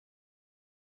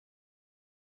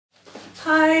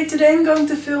Hi, today I'm going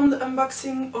to film the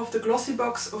unboxing of the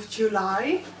Glossybox of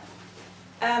July.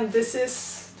 And this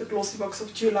is the Glossybox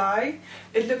of July.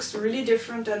 It looks really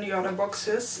different than the other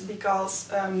boxes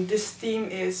because this theme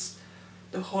is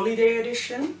the holiday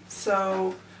edition.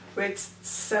 So with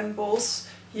samples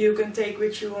you can take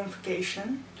with you on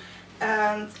vacation.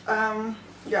 And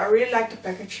yeah, I really like the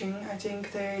packaging. I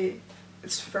think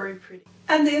it's very pretty.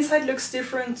 And the inside looks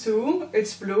different too.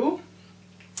 It's blue.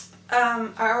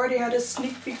 I already had a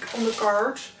sneak peek on the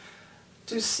card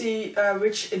to see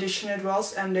which edition it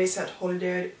was, and they said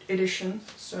holiday edition,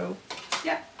 so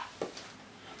yeah.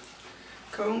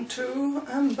 Going to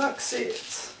unbox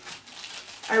it.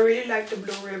 I really like the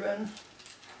blue ribbon.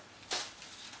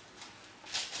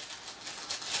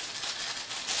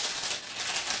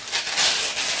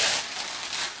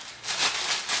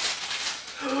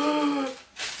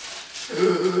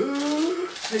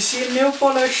 I see a nail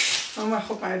polish. Oh my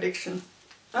god, my addiction.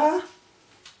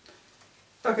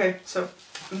 Okay, so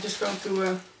I'm just going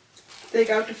to take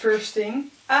out the first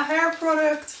thing. A hair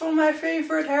product from my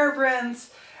favorite hair brand.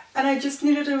 And I just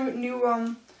needed a new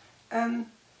one. And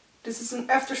this is an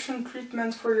after sun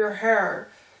treatment for your hair.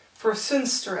 For sun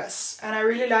stress. And I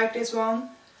really like this one.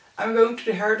 I'm going to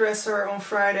the hairdresser on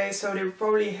Friday, so they will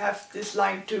probably have this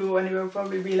line too. And they will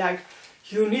probably be like,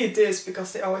 you need this,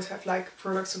 because they always have like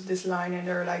products of this line and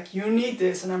they're like, you need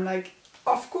this, and I'm like,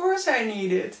 of course I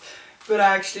need it, but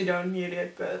I actually don't need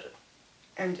it, but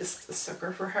I'm just a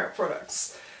sucker for hair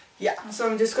products. Yeah, so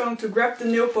I'm just going to grab the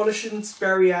nail polishes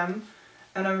Berry M,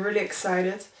 and I'm really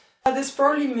excited. This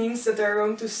probably means that they're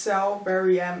going to sell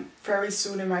Berry M very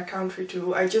soon in my country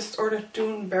too. I just ordered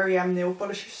 2 Berry M nail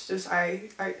polishes, so I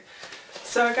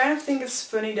kind of think it's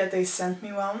funny that they sent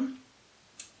me one.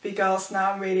 Because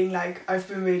now I'm waiting, like I've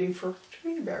been waiting for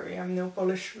 3 Berry M nail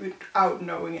polish without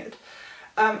knowing it.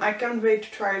 I can't wait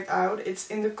to try it out. It's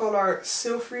in the color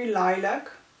Silvery Lilac.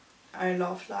 I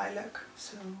love lilac.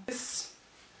 So this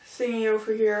thingy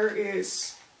over here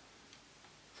is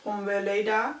from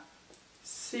Weleda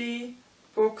Sea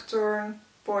Buckthorn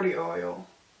Body Oil.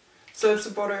 So it's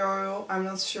a body oil. I'm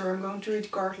not sure. I'm going to read the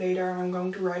card later and I'm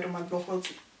going to write on my blog what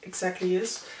it exactly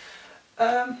is.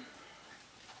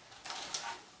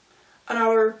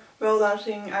 Another well-done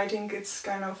thing, I think it's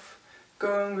kind of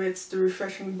going with the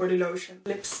refreshing body lotion.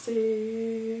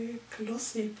 Lipstick,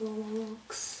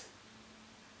 Glossybox.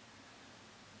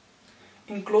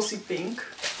 In glossy pink.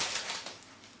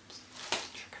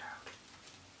 Check it out.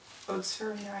 Oh, it's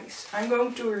very nice. I'm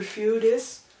going to review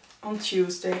this on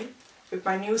Tuesday with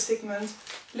my new segment,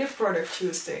 Lip Product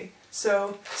Tuesday.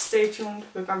 So stay tuned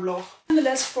with my blog. And the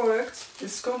last product,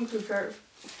 this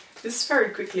is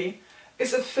very quickly.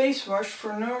 It's a face wash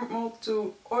for normal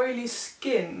to oily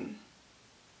skin.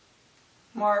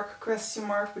 Question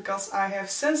mark, because I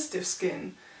have sensitive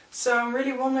skin. So I'm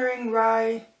really wondering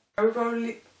why. I will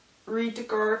probably read the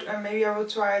card and maybe I will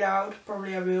try it out.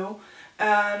 Probably I will.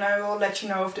 And I will let you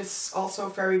know if this is also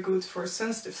very good for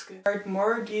sensitive skin. I'll write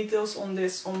more details on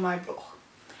this on my blog.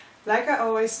 Like I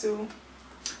always do.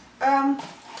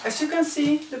 As you can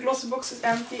see, the Glossybox is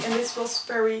empty and this was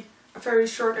a very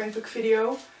short and quick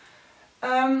video.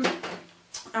 I'm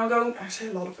going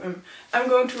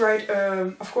to write,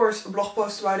 of course, a blog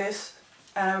post about this,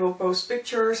 and I will post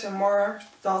pictures and more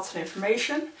thoughts and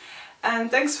information. And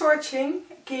thanks for watching.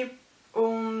 Keep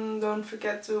on, don't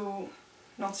forget to,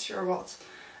 not sure what,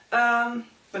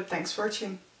 but thanks for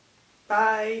watching.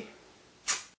 Bye.